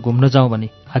विभिन्न ठाउँ घुम्न जाउँ भनी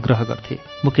आग्रह गर्थे।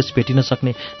 मुकेश भेटिन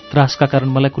सक्ने त्रासका कारण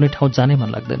मलाई कुनै ठाउँ जानै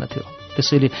मन लाग्दैन थियो।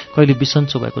 त्यसैले कहिले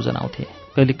बिसन्चो भएको जनाउँथे,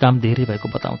 कहिले काम धेरै भएको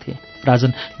बताउँथे।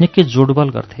 राजन निकै जोडबल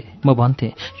गर्थे। म भन्थे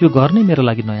यो घर नै मेरो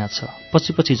लागि नयाँ छ,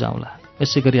 पछि पछि जाउँला।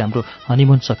 यसै गरी हाम्रो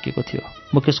हनीमुन सकिएको थियो।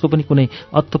 मुकेशको पनि कुनै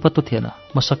अत्तोपत्तो थिएन।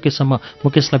 म सकेसम्म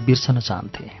मुकेशलाई बिर्सन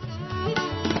चाहन्थे।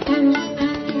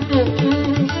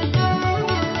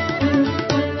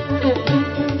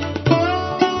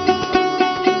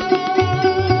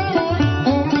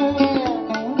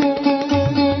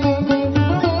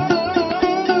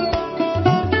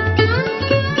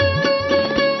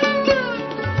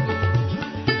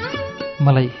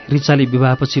 मलाई रिचाले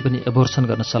विवाहपछि पनि एबोर्सन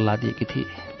गर्न सल्लाह दिएकी थिए।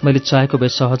 मैले चाहेको भए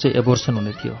सहजै एबोर्सन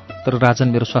हुने थियो, तर राजन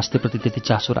मेरो स्वास्थ्यप्रति त्यति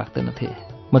चासो राख्दैनथे।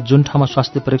 म जुन ठाउँमा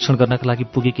स्वास्थ्य परीक्षण गर्नका लागि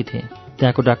पुगेकी थिएँ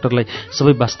त्यहाँको डाक्टरलाई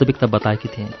सबै वास्तविकता बताएकी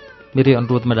थिएँ। मेरै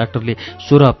अनुरोधमा डाक्टरले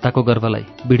 16 हप्ताको गर्भलाई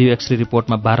भिडियो एक्सरे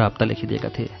रिपोर्टमा 12 हप्ता लेखिदिएका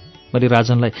थिए। मैले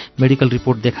राजनलाई मेडिकल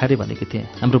रिपोर्ट देखाएरै भनेकी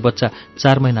थिएँ हाम्रो बच्चा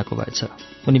 4 महिनाको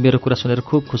भएछ। उनी मेरो कुरा सुनेर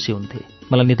खुब खुसी हुन्थे।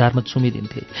 मलाई निधारमा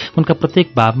चुमिदिन्थे। उनका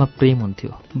प्रत्येक भावमा प्रेम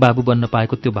हुन्थ्यो। बाबु बन्न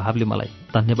पाएको त्यो भावले मलाई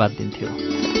धन्यवाद दिन्थ्यो।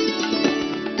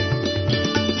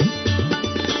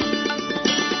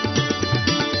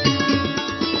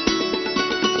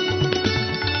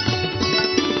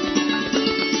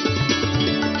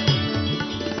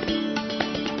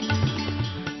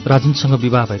 राजनसँग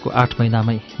विवाह भएको 8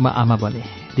 महिनामै म आमा बने।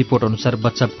 रिपोर्ट अनुसार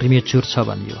बच्चा प्रिमेच्योर छ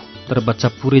भनियो, तर बच्चा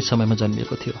पुरै समयमा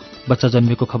जन्मिएको थियो। बच्चा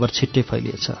जन्मिएको खबर छिट्टै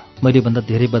फैलिएछ। मैले भन्दा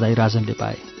धेरै बधाई राजनले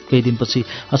पाए। केही दिनपछि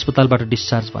अस्पतालबाट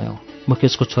डिस्चार्ज भयौँ।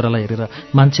 मुकेशको छोरालाई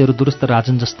हेरेर मान्छेहरू दुरुस्त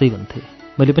राजन जस्तै भन्थे।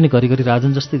 मैले पनि घरिघरि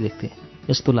राजन जस्तै देख्थेँ।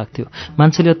 यस्तो लाग्थ्यो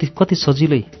मान्छेले कति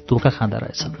सजिलै धोका खाँदा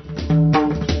रहेछन्।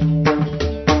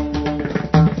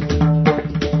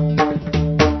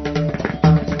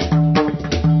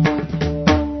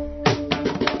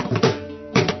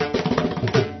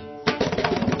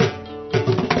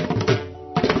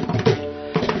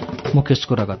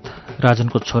 मुकेशको रगत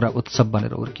राजनको छोरा उत्सव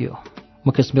बनेर उर्कियो।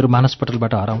 मुकेश मेरो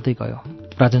मानसपटलबाट हराउँदै गयो।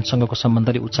 राजनसँगको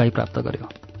सम्बन्धले उचाइ प्राप्त गर्यो।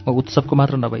 म उत्सवको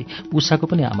मात्र नभई उषाको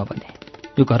पनि आमा बने।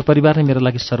 यो घर परिवार नै मेरो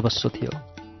लागि सर्वस्व थियो,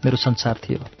 मेरो संसार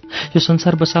थियो। यो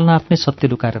संसार बसाल्न आफ्नै सत्य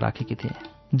लुकाएर राखेकी थिएँ।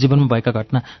 जीवनमा भएका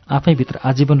घटना आफैभित्र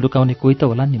आजीवन लुकाउने कोही त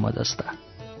होला नि म जस्ता।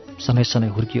 सनै सनै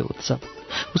हुर्कियो उत्सव।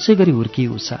 उसै गरी हुर्किए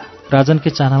उषा। राजनकै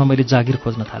चाहनामा मैले जागिर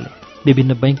खोज्न थालेँ।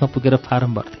 विभिन्न बैंकमा पुगेर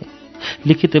फारम भर्थे।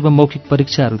 लिखित एवं मौखिक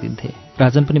परीक्षाहरू दिन्थे।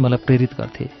 राजन पनि मलाई प्रेरित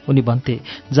गर्थे। उनी भन्थे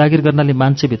जागिर गर्नाले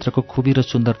मान्छेभित्रको खुबी र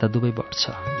सुन्दरता दुवै बढ्छ।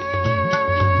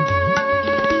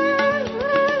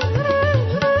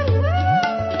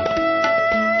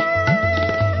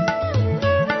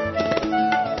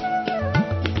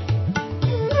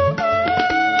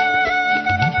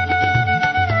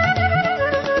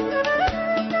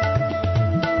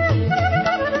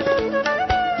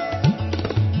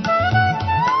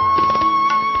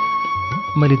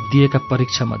 मैले दिएका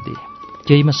परीक्षामध्ये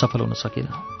केहीमा सफल हुन सकिनँ।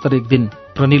 तर एक दिन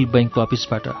प्रनिल बैंकको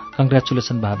अफिसबाट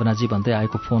कङ्ग्रेचुलेसन भावनाजी भन्दै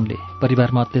आएको फोनले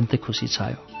परिवारमा अत्यन्तै खुसी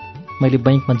छायो। मैले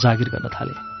बैंकमा जागिर गर्न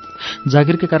थालेँ।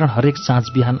 जागिरकै कारण हरेक साँझ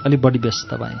बिहान अलि बढी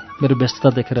व्यस्त भएँ। मेरो व्यस्तता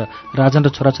देखेर राजन र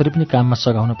छोराछोरी पनि काममा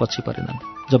सघाउन पछि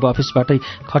परेनन्। जब अफिसबाटै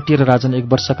खटिएर राजन 1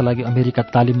 वर्षका लागि अमेरिका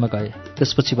तालिममा गए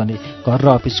त्यसपछि भने घर र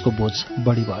अफिसको बोझ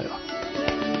बढी भयो।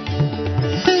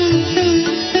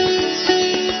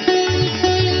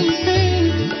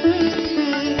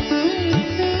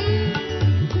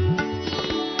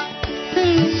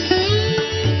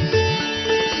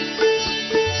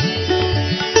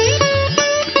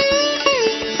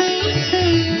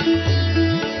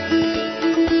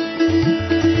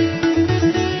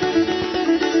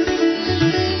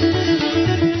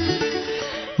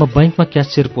 म बैंकमा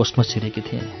क्यासियर पोस्टमा छिरेकी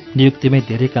थिएँ। नियुक्तिमै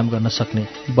धेरै काम गर्न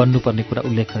सक्ने बन्नुपर्ने कुरा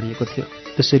उल्लेख गरिएको थियो।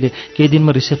 त्यसैले केही दिन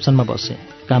म रिसेप्सनमा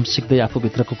बसेँ। काम सिक्दै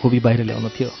आफूभित्रको खुबी बाहिर ल्याउनु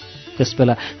थियो।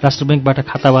 त्यसबेला राष्ट्र बैंकबाट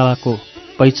खातावालाको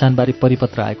पहिचानबारे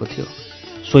परिपत्र आएको थियो।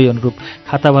 सोही अनुरूप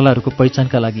खातावालाहरूको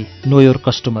पहिचानका लागि know your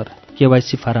customer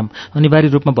KYC form अनिवार्य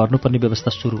रूपमा भर्नुपर्ने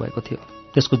व्यवस्था सुरु भएको थियो।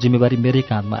 त्यसको जिम्मेवारी मेरै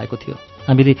काँधमा आएको थियो।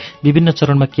 हामीले विभिन्न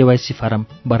चरणमा केवाइसी फारम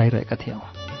भराइरहेका थियौँ।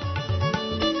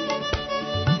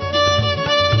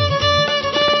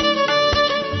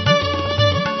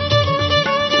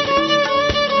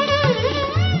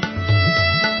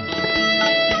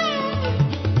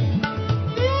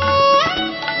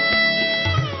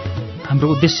 हाम्रो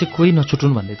उद्देश्य कोही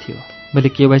नछुटुन् भन्ने थियो। मैले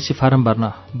केवाइसी फारम भर्न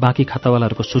बाँकी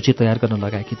खातावालाहरूको सूची तयार गर्न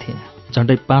लगाएकी थिएँ।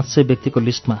 झण्डै 500 व्यक्तिको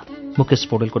लिस्टमा मुकेश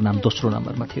पौडेलको नाम दोस्रो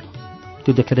नम्बरमा थियो।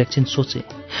 त्यो देखेर एकछिन सोचेँ,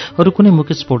 अरू कुनै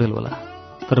मुकेश पौडेल होला,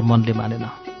 तर मनले मानेन।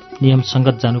 नियम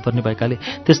सङ्गत जानुपर्ने भएकाले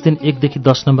त्यस दिन 1 देखि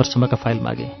 10 नम्बरसम्मका फाइल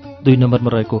मागे। 2 नम्बरमा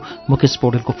रहेको मुकेश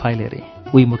पौडेलको फाइल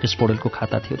हेरेँ। उही मुकेश पौडेलको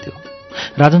खाता थियो त्यो।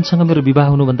 राजनसँग मेरो विवाह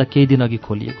हुनुभन्दा केही दिन अघि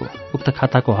खोलिएको उक्त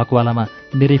खाताको हकवालामा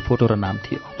मेरै फोटो र नाम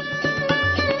थियो।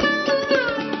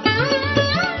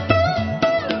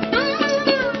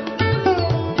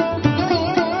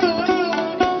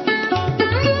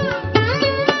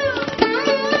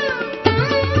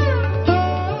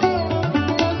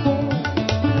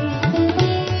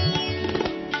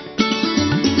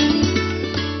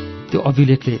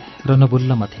 अभिलेखले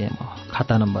रनबुल्लमा थिएँ म।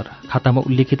 खाता नम्बर, खातामा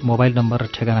उल्लेखित मोबाइल नम्बर र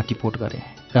ठेगाना टिपोट गरेँ।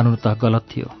 कानुन त गलत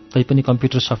थियो, तैपनि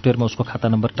कम्प्युटर सफ्टवेयरमा उसको खाता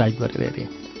नम्बर टाइप गरेर हेरेँ।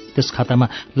 त्यस खातामा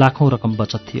लाखौँ रकम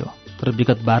बचत थियो, तर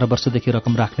विगत 12 वर्षदेखि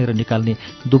रकम राख्ने र निकाल्ने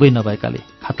दुवै नभएकाले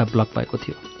खाता ब्लक भएको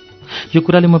थियो। यो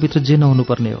कुराले म भित्र जे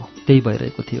नहुनुपर्ने हो त्यही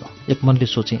भइरहेको थियो। एक मनले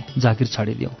सोचेँ जागिर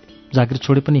छाडिदिउँ। जागिर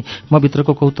छोडे पनि म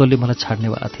भित्रको कौतूहलले मलाई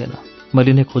छाड्नेवाला थिएन।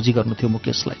 मैले नै खोजी गर्नु थियो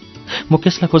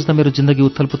मुकेशलाई खोज्दा मेरो जिन्दगी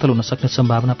उथलपुथल हुन सक्ने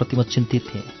सम्भावनाप्रति म चिन्तित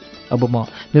थिएँ। अब म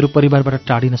मेरो परिवारबाट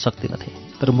टाढिन सक्दिनँ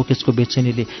थिएँ, तर मुकेशको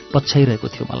बेचैनीले पछ्याइरहेको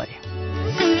थियो मलाई।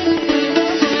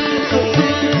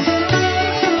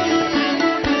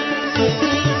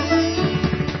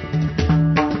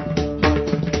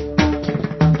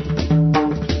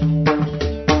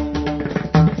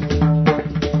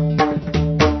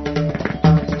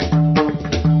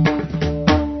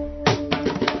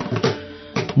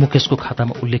 मुकेशको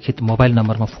खातामा उल्लेखित मोबाइल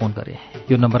नम्बरमा फोन गरेँ।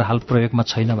 यो नम्बर हाल प्रयोगमा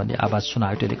छैन भन्ने आवाज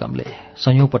सुनायो टेलिकमले।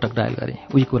 सयौं पटक डायल गरेँ,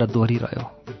 उही कुरा दोहोरिरह्यो।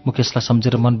 मुकेशलाई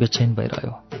सम्झेर मन बेचैन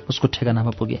भइरह्यो। उसको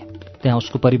ठेगानामा पुगेँ। त्यहाँ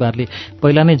उसको परिवारले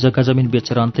पहिला नै जग्गा जमिन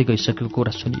बेचेर अन्तै गइसकेको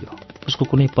कुरा सुनियो। उसको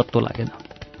कुनै पत्तो लागेन।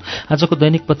 आजको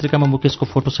दैनिक पत्रिकामा मुकेशको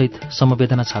फोटोसहित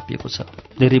समवेदना छापिएको छ।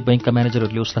 धेरै बैंकका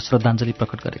म्यानेजरहरूले उसलाई श्रद्धाञ्जली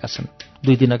प्रकट गरेका छन्।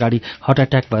 2 दिन अगाडि हार्ट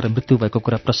एट्याक भएर मृत्यु भएको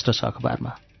कुरा प्रष्ट छ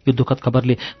अखबारमा। यो दुःखद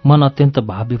खबरले मन अत्यन्त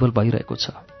भावविभोल भइरहेको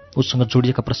छ। उसँग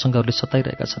जोडिएका प्रसङ्गहरूले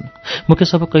सताइरहेका छन्।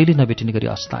 मुकेश अब कहिल्यै नभेटिने गरी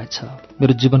असहाय छ।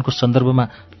 मेरो जीवनको सन्दर्भमा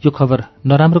यो खबर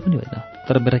नराम्रो पनि होइन,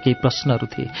 तर मेरा केही प्रश्नहरू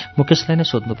थिए मुकेशलाई नै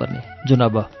सोध्नुपर्ने, जुन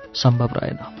अब सम्भव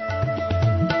रहेन।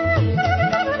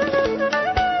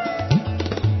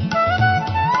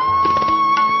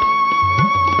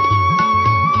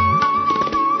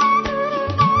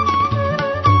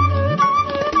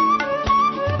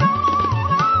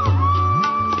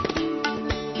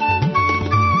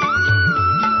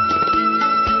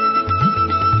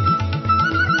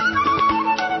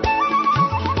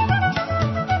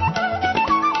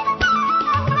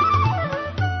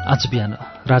 आज बिहान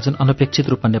राजन अनपेक्षित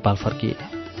रूपमा नेपाल फर्किए।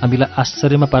 हामीलाई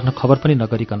आश्चर्यमा पार्न खबर पनि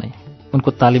नगरिकनै।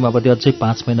 उनको तालिम अवधि अझै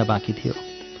 5 महिना बाँकी थियो।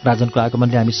 राजनको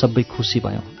आगमनले हामी सबै खुसी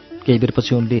भयौँ। केही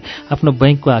बेरपछि उनले आफ्नो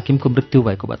बैंकको हाकिमको मृत्यु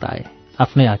भएको बताए।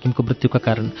 आफ्नै हाकिमको मृत्युका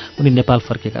कारण उनी नेपाल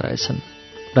फर्केका रहेछन्।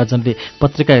 राजनले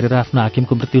पत्रिका हेरेर आफ्नो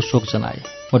हाकिमको मृत्यु शोक जनाए।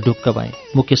 म ढुक्क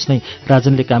भएँ। मुकेश नै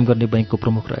राजनले काम गर्ने बैंकको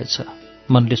प्रमुख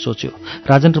रहेछ। मनले सोच्यो,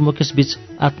 राजन र मुकेश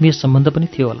बीच आत्मीय सम्बन्ध पनि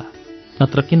थियो होला,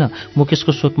 नत्र किन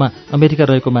मुकेशको शोकमा अमेरिका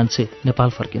रहेको मान्छे नेपाल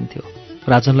फर्किन्थ्यो।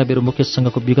 राजनलाई मेरो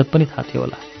मुकेशसँगको विगत पनि थाहा थियो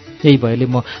होला। यही भएले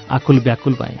म आकुल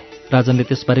व्याकुल भएँ। राजनले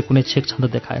त्यसबारे कुनै छेकछन्द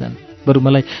देखाएनन्, बरु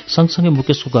मलाई सँगसँगै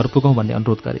मुकेशको घर पुगौँ भन्ने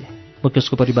अनुरोध गरे।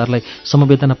 मुकेशको परिवारलाई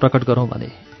समवेदना प्रकट गरौँ भने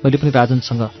मैले पनि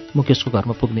राजनसँग मुकेशको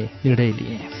घरमा पुग्ने निर्णय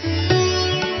लिएँ।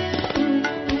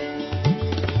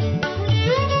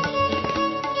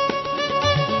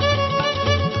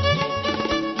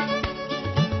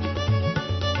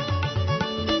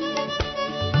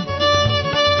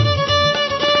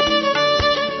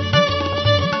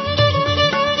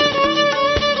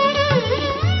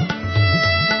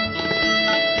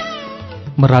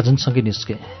 म राजनसँगै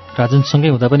निस्केँ। राजनसँगै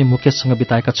हुँदा पनि मुकेशसँग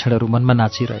बिताएका क्षणहरू मनमा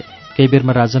नाचिरहे। केही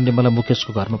बेरमा राजनले मलाई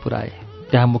मुकेशको घरमा पुर्याए।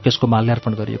 त्यहाँ मुकेशको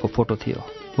माल्यार्पण गरिएको फोटो थियो।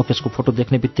 मुकेशको फोटो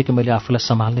देख्ने बित्तिकै मैले आफूलाई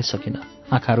सम्हाल्नै सकिनँ।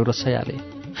 आँखाहरू रसाइहालेँ।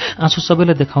 आँसु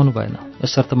सबैलाई देखाउनु भएन,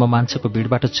 यसर्थ म मान्छेको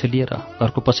भिडबाट छेलिएर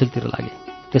घरको पछिल्तिर लागेँ।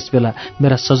 त्यसबेला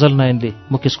मेरा सजल नयनले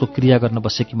मुकेशको क्रिया गर्न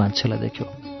बसेकी मान्छेलाई देख्यो।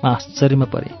 म आश्चर्यमा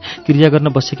परेँ। क्रिया गर्न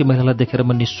बसेकी महिलालाई देखेर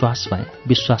म निश्वास भएँ,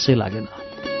 विश्वासै लागेन।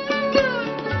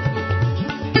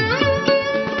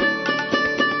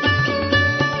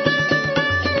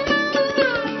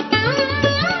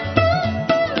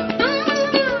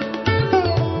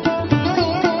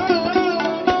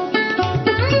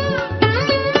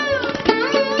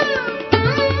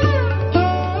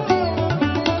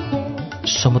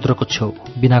 समुद्रको छेउ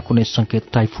बिना कुनै सङ्केत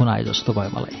टाइफुन आए जस्तो भयो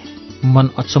मलाई। मन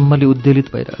अचम्मले उद्वेलित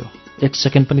भइरह्यो। एक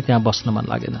सेकेन्ड पनि त्यहाँ बस्न मन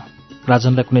लागेन।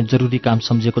 राजनलाई कुनै जरुरी काम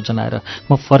सम्झेको जनाएर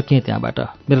म फर्केँ त्यहाँबाट।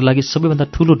 मेरो लागि सबैभन्दा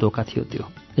ठूलो धोका थियो त्यो,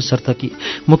 यसर्थ कि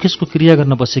मुकेशको क्रिया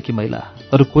गर्न बसेकी महिला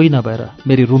अरू कोही नभएर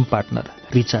मेरी रुम पार्टनर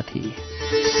रिचा थिए।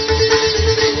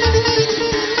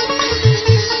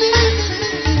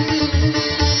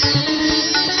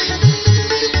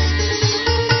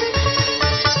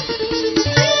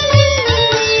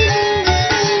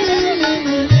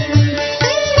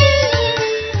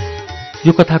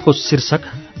 यो कथाको शीर्षक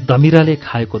धमिराले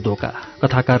खाएको धोका।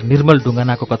 कथाकार निर्मल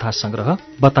ढुङ्गानाको कथा संग्रह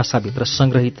बतासाभित्र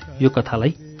संग्रहित यो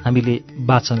कथालाई हामीले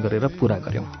वाचन गरेर पूरा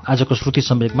गर्यौं। आजको श्रुति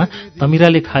सम्वेकमा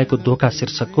धमिराले खाएको धोका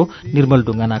शीर्षकको निर्मल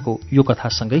ढुङ्गानाको यो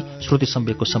कथासँगै श्रुति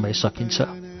सम्वेकको समय सकिन्छ।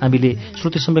 हामीले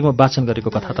श्रुति सम्वेकमा वाचन गरेको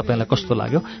कथा तपाईलाई कस्तो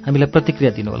लाग्यो हामीलाई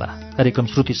प्रतिक्रिया दिनुहोला। कार्यक्रम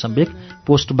श्रुति Sambeg,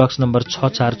 post box number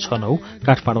 6469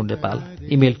 Kathmandu Nepal.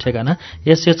 Email ठेगाना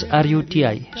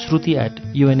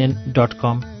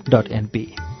shruti@unn.com.np।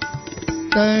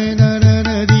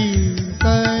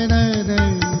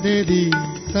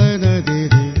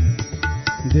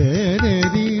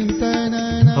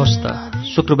 हवस् त,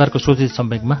 शुक्रबारको श्रुति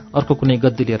सम्वेकमा अर्को कुनै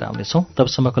गद्दी लिएर आउनेछौँ।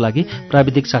 तबसम्मको लागि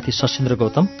प्राविधिक साथी सशिन्द्र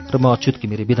गौतम र म अच्युत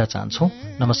घिमिरे बिदा चाहन्छौँ।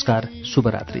 नमस्कार,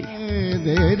 शुभरात्रि।